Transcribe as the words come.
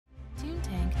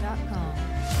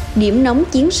Điểm nóng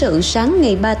chiến sự sáng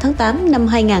ngày 3 tháng 8 năm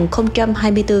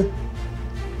 2024.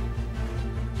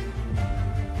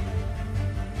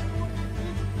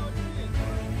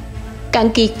 Cạn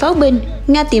kiệt pháo binh,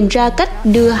 Nga tìm ra cách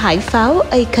đưa hải pháo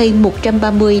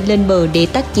AK-130 lên bờ để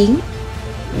tác chiến.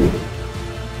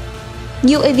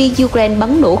 UAV Ukraine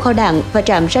bắn nổ kho đạn và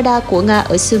trạm radar của Nga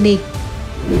ở Sumy.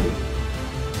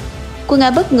 Quân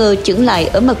Nga bất ngờ chững lại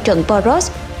ở mặt trận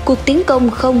Pokrovsk, cuộc tiến công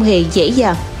không hề dễ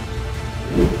dàng.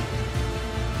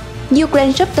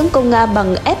 Ukraine sắp tấn công Nga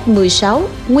bằng F-16,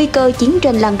 nguy cơ chiến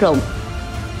tranh lan rộng.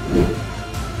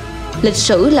 Lịch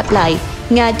sử lặp lại,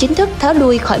 Nga chính thức tháo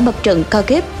lui khỏi mặt trận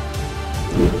Kharkov.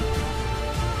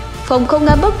 Phòng không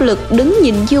Nga bất lực đứng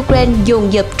nhìn Ukraine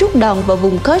dồn dập trút đòn vào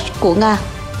vùng Kursk của Nga.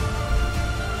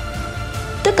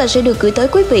 Tất cả sẽ được gửi tới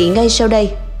quý vị ngay sau đây.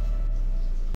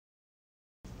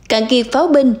 Cạn kiệt pháo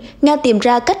binh, Nga tìm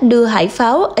ra cách đưa hải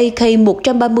pháo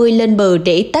AK-130 lên bờ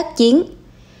để tác chiến.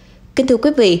 Kính thưa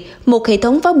quý vị, một hệ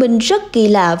thống pháo binh rất kỳ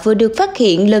lạ vừa được phát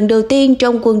hiện lần đầu tiên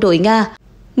trong quân đội Nga.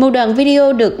 Một đoạn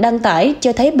video được đăng tải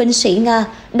cho thấy binh sĩ Nga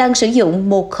đang sử dụng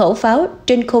một khẩu pháo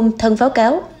trên khung thân pháo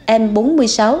cáo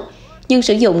M46, nhưng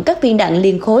sử dụng các viên đạn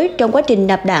liền khối trong quá trình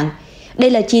nạp đạn. Đây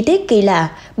là chi tiết kỳ lạ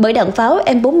bởi đạn pháo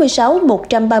M46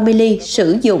 130 ly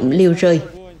sử dụng liều rời.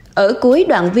 Ở cuối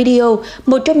đoạn video,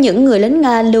 một trong những người lính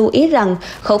Nga lưu ý rằng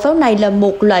khẩu pháo này là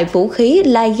một loại vũ khí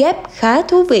lai ghép khá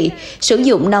thú vị, sử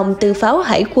dụng nòng từ pháo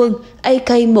hải quân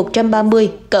AK-130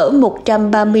 cỡ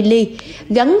 130 ly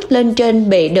gắn lên trên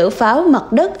bệ đỡ pháo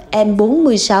mặt đất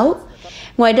M46.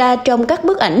 Ngoài ra, trong các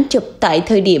bức ảnh chụp tại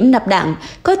thời điểm nạp đạn,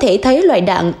 có thể thấy loại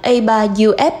đạn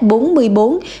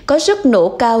A3US44 có sức nổ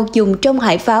cao dùng trong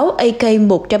hải pháo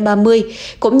AK-130,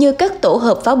 cũng như các tổ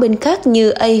hợp pháo binh khác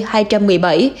như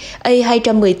A217,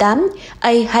 A218,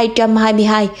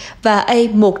 A222 và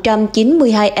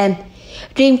A192M.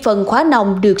 Riêng phần khóa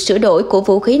nòng được sửa đổi của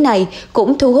vũ khí này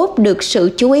cũng thu hút được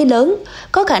sự chú ý lớn.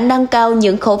 Có khả năng cao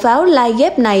những khẩu pháo lai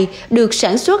ghép này được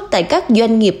sản xuất tại các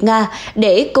doanh nghiệp Nga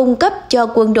để cung cấp cho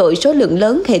quân đội số lượng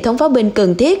lớn hệ thống pháo binh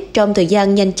cần thiết trong thời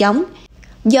gian nhanh chóng.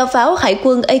 Do pháo hải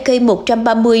quân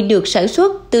AK-130 được sản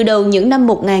xuất từ đầu những năm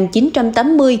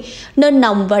 1980, nên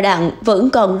nòng và đạn vẫn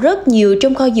còn rất nhiều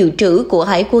trong kho dự trữ của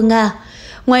Hải quân Nga.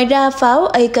 Ngoài ra, pháo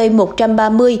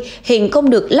AK-130 hiện không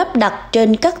được lắp đặt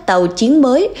trên các tàu chiến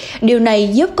mới. Điều này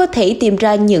giúp có thể tìm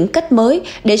ra những cách mới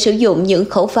để sử dụng những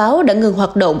khẩu pháo đã ngừng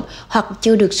hoạt động hoặc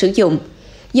chưa được sử dụng.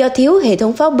 Do thiếu hệ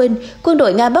thống pháo binh, quân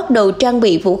đội Nga bắt đầu trang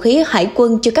bị vũ khí hải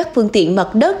quân cho các phương tiện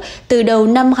mặt đất từ đầu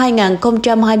năm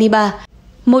 2023.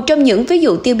 Một trong những ví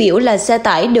dụ tiêu biểu là xe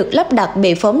tải được lắp đặt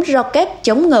bệ phóng rocket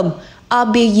chống ngầm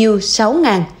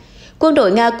RBU-6000. Quân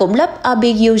đội Nga cũng lắp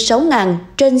RBU-6000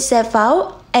 trên xe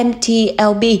pháo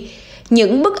MTLB.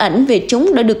 Những bức ảnh về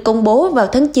chúng đã được công bố vào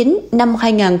tháng 9 năm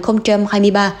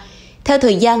 2023. Theo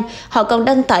thời gian, họ còn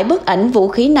đăng tải bức ảnh vũ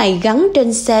khí này gắn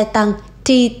trên xe tăng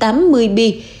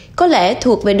T-80B, có lẽ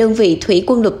thuộc về đơn vị thủy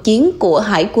quân lục chiến của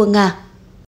Hải quân Nga.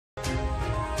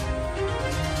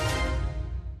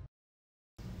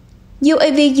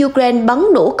 UAV Ukraine bắn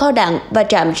nổ kho đạn và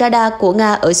trạm radar của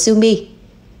Nga ở Sumy.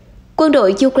 Quân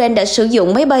đội Ukraine đã sử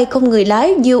dụng máy bay không người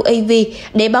lái UAV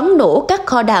để bắn nổ các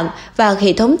kho đạn và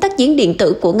hệ thống tác chiến điện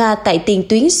tử của Nga tại tiền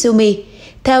tuyến Sumy.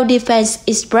 Theo Defense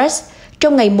Express,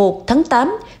 trong ngày 1 tháng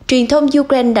 8, truyền thông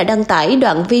Ukraine đã đăng tải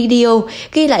đoạn video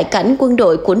ghi lại cảnh quân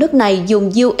đội của nước này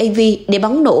dùng UAV để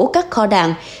bắn nổ các kho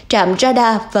đạn, trạm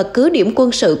radar và cứ điểm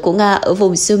quân sự của Nga ở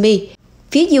vùng Sumy.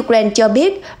 Phía Ukraine cho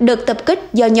biết đợt tập kích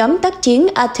do nhóm tác chiến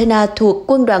Athena thuộc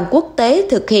quân đoàn quốc tế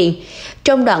thực hiện.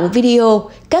 Trong đoạn video,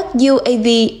 các UAV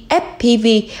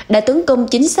FPV đã tấn công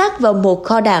chính xác vào một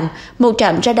kho đạn, một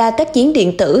trạm radar tác chiến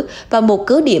điện tử và một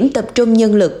cứ điểm tập trung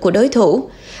nhân lực của đối thủ.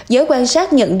 Giới quan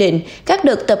sát nhận định các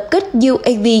đợt tập kích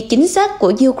UAV chính xác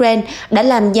của Ukraine đã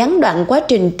làm gián đoạn quá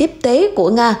trình tiếp tế của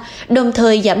Nga, đồng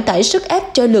thời giảm tải sức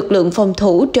ép cho lực lượng phòng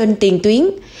thủ trên tiền tuyến.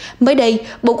 Mới đây,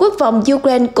 Bộ Quốc phòng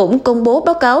Ukraine cũng công bố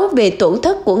báo cáo về tổn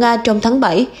thất của Nga trong tháng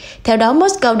 7. Theo đó,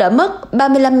 Moscow đã mất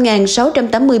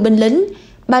 35.680 binh lính,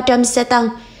 300 xe tăng,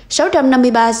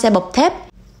 653 xe bọc thép,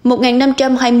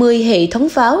 1.520 hệ thống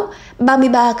pháo,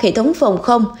 33 hệ thống phòng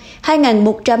không,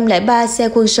 2.103 xe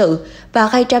quân sự và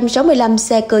 265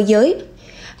 xe cơ giới.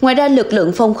 Ngoài ra, lực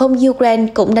lượng phòng không Ukraine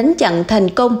cũng đánh chặn thành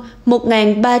công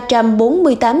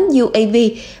 1.348 UAV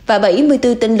và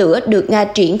 74 tên lửa được Nga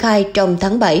triển khai trong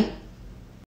tháng 7.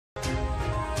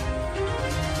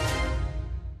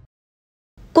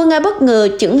 Quân Nga bất ngờ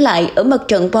chững lại ở mặt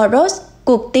trận Pokrovsk,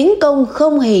 cuộc tiến công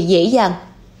không hề dễ dàng.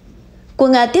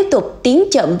 Quân Nga tiếp tục tiến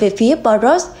chậm về phía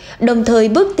Pokrovsk, đồng thời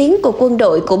bước tiến của quân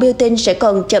đội của Putin sẽ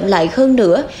còn chậm lại hơn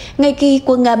nữa, ngay khi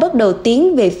quân Nga bắt đầu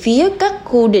tiến về phía các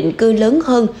khu định cư lớn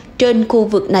hơn trên khu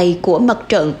vực này của mặt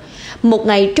trận. Một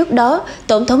ngày trước đó,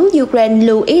 Tổng thống Ukraine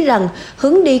lưu ý rằng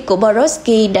hướng đi của Pokrovsk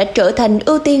đã trở thành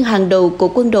ưu tiên hàng đầu của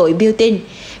quân đội Putin.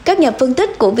 Các nhà phân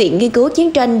tích của Viện Nghiên cứu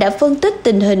Chiến tranh đã phân tích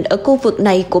tình hình ở khu vực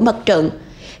này của mặt trận.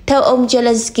 Theo ông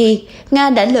Zelensky, Nga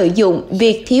đã lợi dụng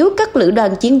việc thiếu các lữ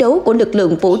đoàn chiến đấu của lực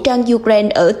lượng vũ trang Ukraine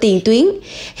ở tiền tuyến.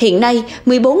 Hiện nay,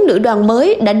 14 lữ đoàn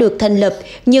mới đã được thành lập,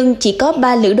 nhưng chỉ có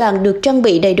 3 lữ đoàn được trang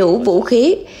bị đầy đủ vũ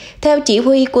khí. Theo chỉ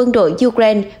huy quân đội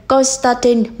Ukraine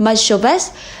Konstantin Masovets,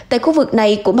 tại khu vực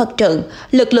này của mặt trận,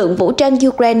 lực lượng vũ trang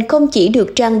Ukraine không chỉ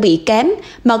được trang bị kém,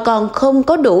 mà còn không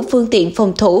có đủ phương tiện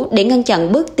phòng thủ để ngăn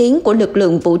chặn bước tiến của lực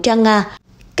lượng vũ trang Nga.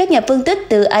 Các nhà phân tích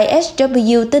từ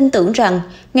ISW tin tưởng rằng,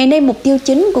 ngày nay mục tiêu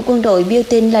chính của quân đội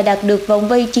Putin là đạt được vòng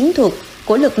vây chiến thuật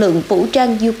của lực lượng vũ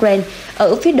trang Ukraine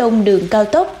ở phía đông đường cao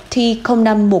tốc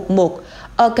T-0511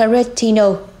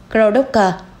 Okaretino,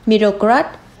 Kharkov, Mirograd.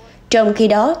 Trong khi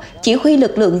đó, chỉ huy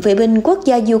lực lượng vệ binh quốc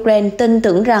gia Ukraine tin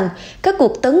tưởng rằng các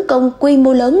cuộc tấn công quy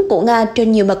mô lớn của Nga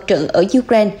trên nhiều mặt trận ở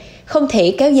Ukraine không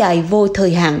thể kéo dài vô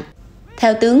thời hạn.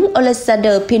 Theo tướng Oleksandr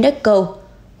Pineskov,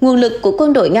 nguồn lực của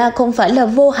quân đội Nga không phải là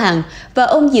vô hạn và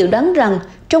ông dự đoán rằng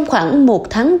trong khoảng 1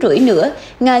 tháng rưỡi nữa,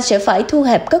 Nga sẽ phải thu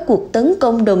hẹp các cuộc tấn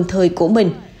công đồng thời của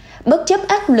mình. Bất chấp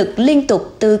áp lực liên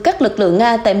tục từ các lực lượng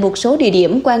Nga tại một số địa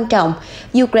điểm quan trọng,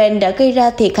 Ukraine đã gây ra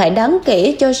thiệt hại đáng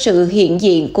kể cho sự hiện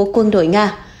diện của quân đội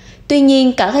Nga. Tuy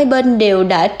nhiên, cả hai bên đều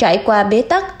đã trải qua bế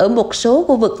tắc ở một số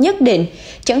khu vực nhất định,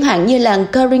 chẳng hạn như làng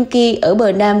Karinki ở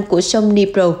bờ nam của sông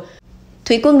Dnipro.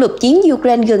 Thủy quân lục chiến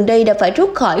Ukraine gần đây đã phải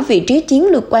rút khỏi vị trí chiến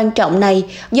lược quan trọng này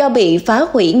do bị phá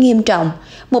hủy nghiêm trọng.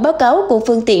 Một báo cáo của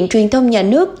phương tiện truyền thông nhà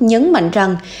nước nhấn mạnh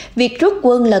rằng việc rút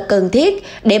quân là cần thiết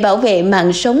để bảo vệ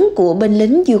mạng sống của binh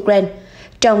lính Ukraine.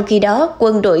 Trong khi đó,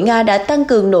 quân đội Nga đã tăng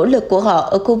cường nỗ lực của họ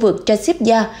ở khu vực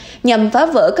Chasiv-Yar nhằm phá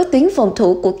vỡ các tuyến phòng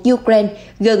thủ của Ukraine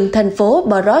gần thành phố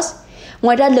Pokrovsk.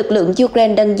 Ngoài ra, lực lượng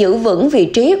Ukraine đang giữ vững vị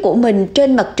trí của mình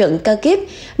trên mặt trận Kharkiv,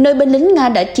 nơi binh lính Nga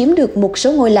đã chiếm được một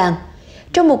số ngôi làng.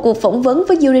 Trong một cuộc phỏng vấn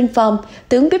với Urinform,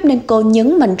 tướng Pipnenko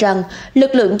nhấn mạnh rằng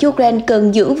lực lượng Ukraine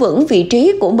cần giữ vững vị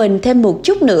trí của mình thêm một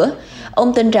chút nữa.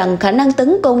 Ông tin rằng khả năng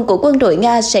tấn công của quân đội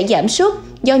Nga sẽ giảm sút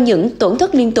do những tổn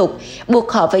thất liên tục,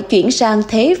 buộc họ phải chuyển sang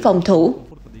thế phòng thủ.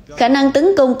 Khả năng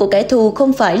tấn công của kẻ thù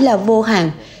không phải là vô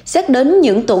hạn, xét đến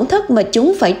những tổn thất mà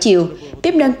chúng phải chịu,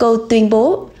 Pipnenko tuyên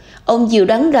bố. Ông dự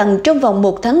đoán rằng trong vòng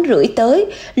 1 tháng rưỡi tới,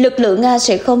 lực lượng Nga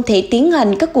sẽ không thể tiến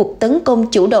hành các cuộc tấn công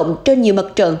chủ động trên nhiều mặt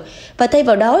trận và thay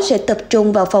vào đó sẽ tập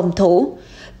trung vào phòng thủ.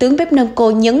 Tướng Pipnenko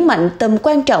nhấn mạnh tầm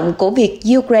quan trọng của việc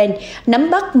Ukraine nắm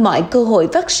bắt mọi cơ hội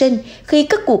phát sinh khi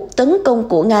các cuộc tấn công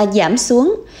của Nga giảm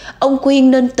xuống. Ông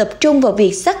khuyên nên tập trung vào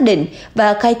việc xác định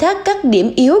và khai thác các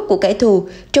điểm yếu của kẻ thù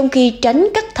trong khi tránh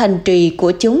các thành trì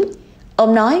của chúng.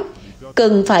 Ông nói,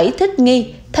 cần phải thích nghi,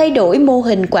 thay đổi mô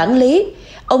hình quản lý.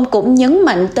 Ông cũng nhấn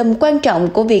mạnh tầm quan trọng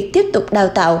của việc tiếp tục đào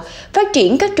tạo, phát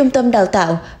triển các trung tâm đào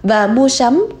tạo và mua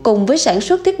sắm cùng với sản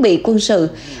xuất thiết bị quân sự,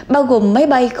 bao gồm máy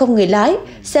bay không người lái,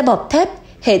 xe bọc thép,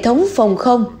 hệ thống phòng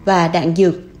không và đạn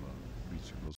dược.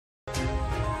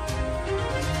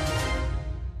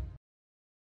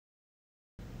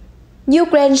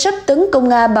 Ukraine sắp tấn công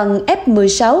Nga bằng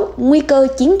F-16, nguy cơ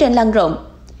chiến tranh lan rộng.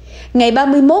 Ngày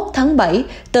 31 tháng 7,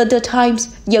 tờ The Times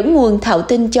dẫn nguồn thạo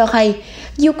tin cho hay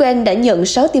Ukraine đã nhận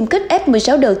 6 tiêm kích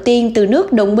F-16 đầu tiên từ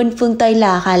nước đồng minh phương Tây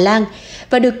là Hà Lan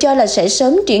và được cho là sẽ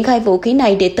sớm triển khai vũ khí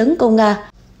này để tấn công Nga.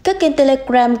 Các kênh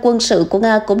Telegram quân sự của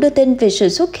Nga cũng đưa tin về sự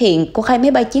xuất hiện của 2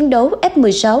 máy bay chiến đấu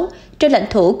F-16 trên lãnh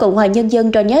thổ Cộng hòa Nhân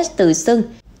dân Donetsk tự xưng.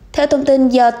 Theo thông tin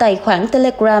do tài khoản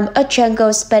Telegram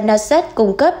Archangel Spenacet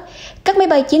cung cấp, các máy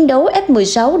bay chiến đấu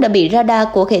F-16 đã bị radar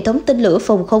của hệ thống tên lửa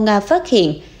phòng không Nga phát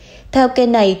hiện. Theo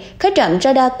kênh này, các trạm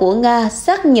radar của Nga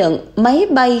xác nhận máy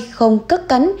bay không cất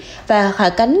cánh và hạ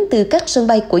cánh từ các sân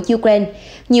bay của Ukraine.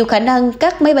 Nhiều khả năng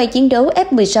các máy bay chiến đấu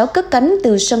F-16 cất cánh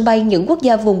từ sân bay những quốc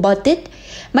gia vùng Baltic.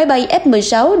 Máy bay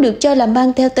F-16 được cho là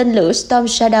mang theo tên lửa Storm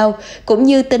Shadow cũng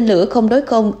như tên lửa không đối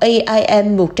không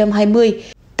AIM-120,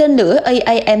 tên lửa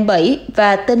AIM-7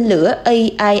 và tên lửa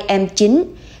AIM-9.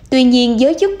 Tuy nhiên,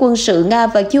 giới chức quân sự Nga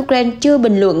và Ukraine chưa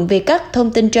bình luận về các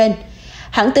thông tin trên.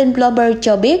 Hãng tin Bloomberg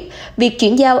cho biết, việc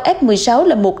chuyển giao F-16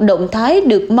 là một động thái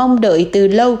được mong đợi từ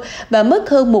lâu và mất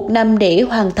hơn 1 năm để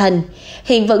hoàn thành.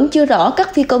 Hiện vẫn chưa rõ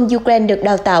các phi công Ukraine được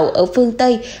đào tạo ở phương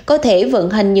Tây có thể vận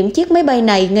hành những chiếc máy bay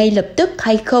này ngay lập tức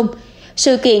hay không.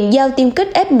 Sự kiện giao tiêm kích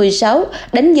F-16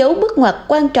 đánh dấu bước ngoặt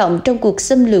quan trọng trong cuộc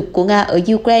xâm lược của Nga ở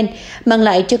Ukraine, mang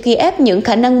lại cho Kiev những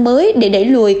khả năng mới để đẩy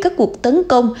lùi các cuộc tấn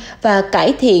công và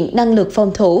cải thiện năng lực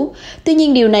phòng thủ. Tuy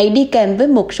nhiên, điều này đi kèm với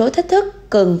một số thách thức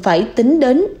cần phải tính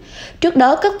đến. Trước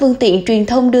đó, các phương tiện truyền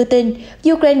thông đưa tin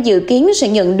Ukraine dự kiến sẽ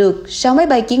nhận được 6 máy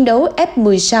bay chiến đấu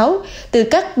F-16 từ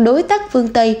các đối tác phương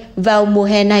Tây vào mùa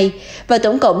hè này và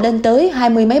tổng cộng lên tới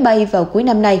 20 máy bay vào cuối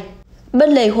năm nay. Bên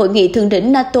lề hội nghị thượng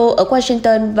đỉnh NATO ở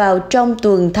Washington vào trong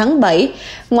tuần tháng 7,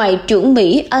 Ngoại trưởng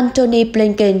Mỹ Antony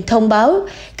Blinken thông báo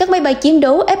các máy bay chiến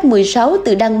đấu F-16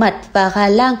 từ Đan Mạch và Hà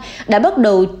Lan đã bắt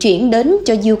đầu chuyển đến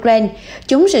cho Ukraine.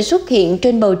 Chúng sẽ xuất hiện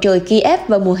trên bầu trời Kiev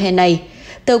vào mùa hè này.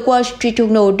 Tờ Wall Street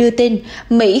Journal đưa tin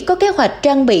Mỹ có kế hoạch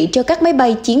trang bị cho các máy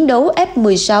bay chiến đấu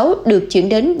F-16 được chuyển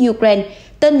đến Ukraine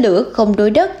tên lửa không đối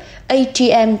đất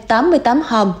AGM-88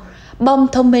 HOM, bom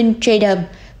thông minh Trident,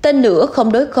 tên lửa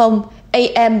không đối không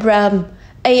AIM-RAM,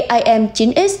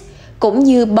 AIM-9X, cũng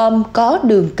như bom có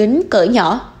đường kính cỡ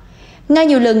nhỏ. Nga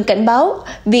nhiều lần cảnh báo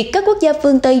việc các quốc gia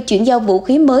phương Tây chuyển giao vũ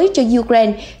khí mới cho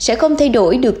Ukraine sẽ không thay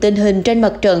đổi được tình hình trên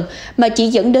mặt trận mà chỉ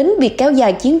dẫn đến việc kéo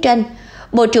dài chiến tranh.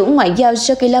 Bộ trưởng Ngoại giao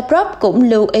Sergei Lavrov cũng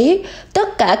lưu ý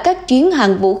tất cả các chuyến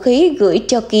hàng vũ khí gửi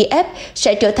cho Kiev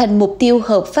sẽ trở thành mục tiêu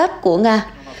hợp pháp của Nga.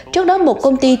 Trước đó, một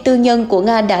công ty tư nhân của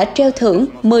Nga đã treo thưởng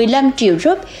 15 triệu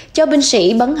rúp cho binh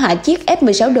sĩ bắn hạ chiếc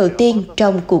F-16 đầu tiên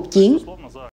trong cuộc chiến.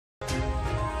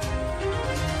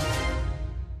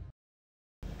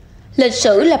 Lịch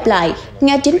sử lặp lại,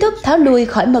 Nga chính thức tháo lui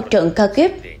khỏi mặt trận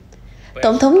Kharkov.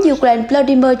 Tổng thống Ukraine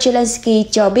Volodymyr Zelensky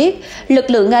cho biết lực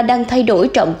lượng Nga đang thay đổi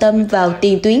trọng tâm vào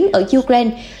tiền tuyến ở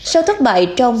Ukraine sau thất bại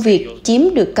trong việc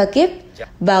chiếm được Kharkov.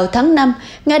 Vào tháng 5,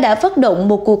 Nga đã phát động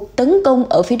một cuộc tấn công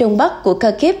ở phía đông bắc của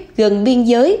Kharkov gần biên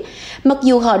giới. Mặc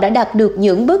dù họ đã đạt được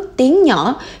những bước tiến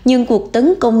nhỏ, nhưng cuộc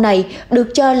tấn công này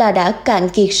được cho là đã cạn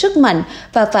kiệt sức mạnh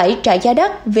và phải trả giá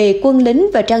đắt về quân lính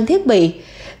và trang thiết bị.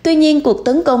 Tuy nhiên, cuộc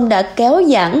tấn công đã kéo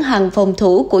giãn hàng phòng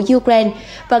thủ của Ukraine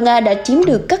và Nga đã chiếm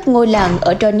được các ngôi làng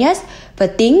ở Donetsk và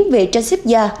tiến về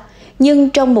Chasiv-Yar. Nhưng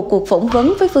trong một cuộc phỏng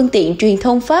vấn với phương tiện truyền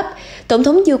thông Pháp, Tổng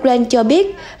thống Ukraine cho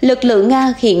biết lực lượng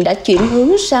Nga hiện đã chuyển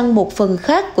hướng sang một phần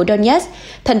khác của Donetsk,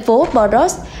 thành phố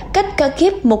Pokrovsk, cách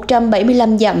Kharkov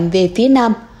 175 dặm về phía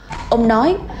nam. Ông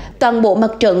nói, toàn bộ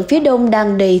mặt trận phía đông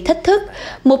đang đầy thách thức.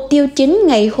 Mục tiêu chính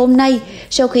ngày hôm nay,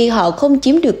 sau khi họ không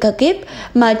chiếm được Kharkov,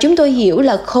 mà chúng tôi hiểu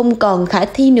là không còn khả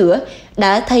thi nữa,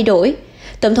 đã thay đổi.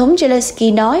 Tổng thống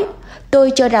Zelensky nói,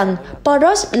 tôi cho rằng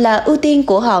Pokrovsk là ưu tiên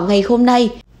của họ ngày hôm nay.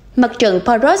 Mặt trận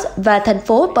Pokrovsk và thành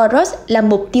phố Pokrovsk là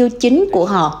mục tiêu chính của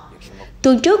họ.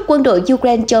 Tuần trước, quân đội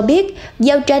Ukraine cho biết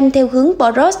giao tranh theo hướng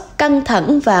Pokrovsk căng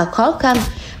thẳng và khó khăn,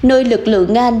 nơi lực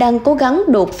lượng Nga đang cố gắng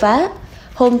đột phá.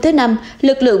 Hôm thứ Năm,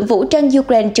 lực lượng vũ trang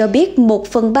Ukraine cho biết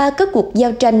 1/3 các cuộc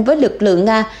giao tranh với lực lượng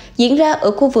Nga diễn ra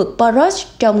ở khu vực Pokrovsk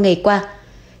trong ngày qua.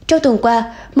 Trong tuần qua,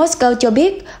 Moscow cho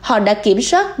biết họ đã kiểm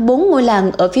soát 4 ngôi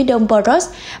làng ở phía đông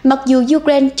Pokrovsk, mặc dù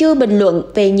Ukraine chưa bình luận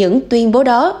về những tuyên bố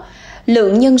đó.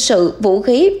 Lượng nhân sự, vũ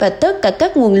khí và tất cả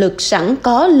các nguồn lực sẵn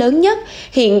có lớn nhất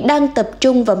hiện đang tập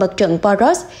trung vào mặt trận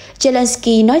Pokrovsk,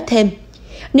 Zelensky nói thêm.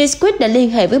 Newsweek đã liên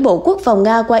hệ với Bộ Quốc phòng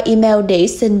Nga qua email để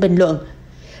xin bình luận.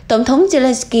 Tổng thống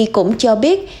Zelensky cũng cho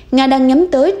biết Nga đang nhắm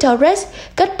tới Torres,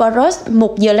 cách Pokrovsk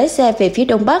 1 giờ lái xe về phía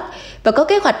đông bắc, và có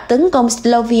kế hoạch tấn công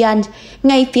Sloviansk,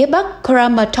 ngay phía bắc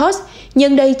Kramatorsk,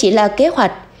 nhưng đây chỉ là kế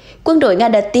hoạch. Quân đội Nga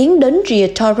đã tiến đến rìa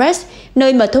Torres,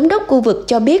 nơi mà thống đốc khu vực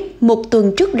cho biết một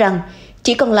tuần trước rằng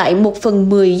chỉ còn lại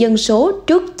 1/10 dân số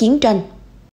trước chiến tranh.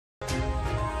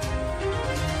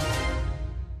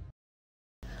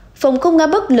 Phòng không Nga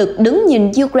bất lực đứng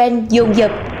nhìn Ukraine dồn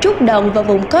dập trút đòn vào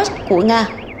vùng Kursk của Nga.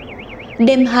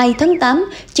 Đêm 2 tháng 8,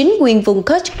 chính quyền vùng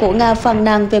Kursk của Nga phàn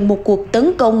nàn về một cuộc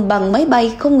tấn công bằng máy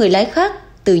bay không người lái khác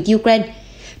từ Ukraine.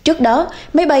 Trước đó,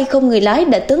 máy bay không người lái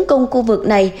đã tấn công khu vực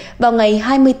này vào ngày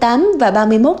 28 và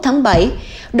 31 tháng 7.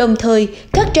 Đồng thời,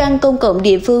 các trang công cộng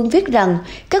địa phương viết rằng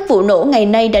các vụ nổ ngày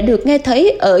nay đã được nghe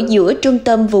thấy ở giữa trung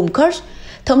tâm vùng Kursk.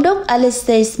 Thống đốc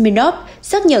Alexei Smirnov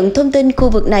xác nhận thông tin khu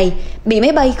vực này bị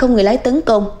máy bay không người lái tấn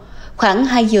công. Khoảng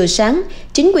 2 giờ sáng,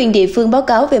 chính quyền địa phương báo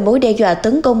cáo về mối đe dọa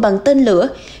tấn công bằng tên lửa,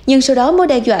 nhưng sau đó mối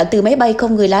đe dọa từ máy bay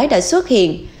không người lái đã xuất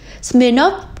hiện.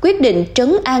 Smirnov quyết định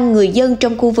trấn an người dân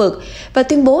trong khu vực và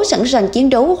tuyên bố sẵn sàng chiến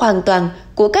đấu hoàn toàn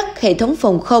của các hệ thống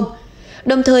phòng không.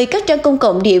 Đồng thời, các trang công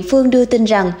cộng địa phương đưa tin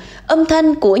rằng âm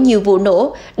thanh của nhiều vụ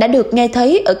nổ đã được nghe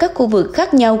thấy ở các khu vực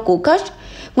khác nhau của Kursk.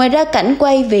 Ngoài ra, cảnh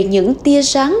quay về những tia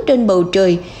sáng trên bầu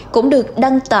trời cũng được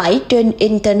đăng tải trên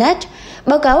Internet,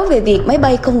 báo cáo về việc máy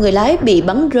bay không người lái bị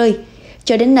bắn rơi.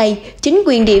 Cho đến nay, chính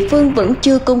quyền địa phương vẫn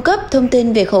chưa cung cấp thông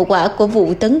tin về hậu quả của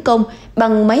vụ tấn công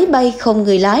bằng máy bay không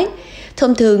người lái.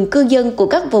 Thông thường, cư dân của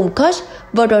các vùng Kursk,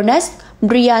 Voronezh,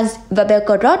 Bryansk và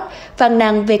Belgorod phàn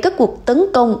nàn về các cuộc tấn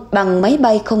công bằng máy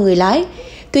bay không người lái.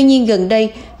 Tuy nhiên, gần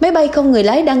đây, máy bay không người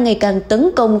lái đang ngày càng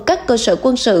tấn công các cơ sở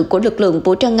quân sự của lực lượng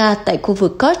vũ trang Nga tại khu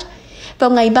vực Kursk. Vào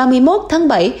ngày 31 tháng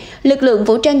 7, lực lượng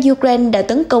vũ trang Ukraine đã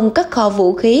tấn công các kho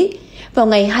vũ khí. Vào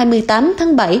ngày 28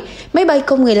 tháng 7, máy bay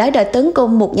không người lái đã tấn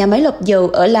công một nhà máy lọc dầu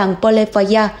ở làng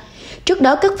Polevaya. Trước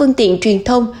đó, các phương tiện truyền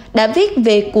thông đã viết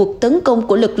về cuộc tấn công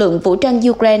của lực lượng vũ trang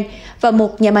Ukraine và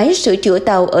một nhà máy sửa chữa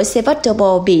tàu ở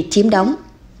Sevastopol bị chiếm đóng.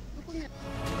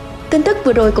 Tin tức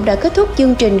vừa rồi cũng đã kết thúc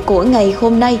chương trình của ngày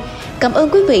hôm nay. Cảm ơn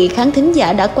quý vị khán thính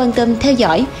giả đã quan tâm theo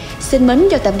dõi. Xin mến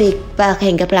chào tạm biệt và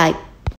hẹn gặp lại.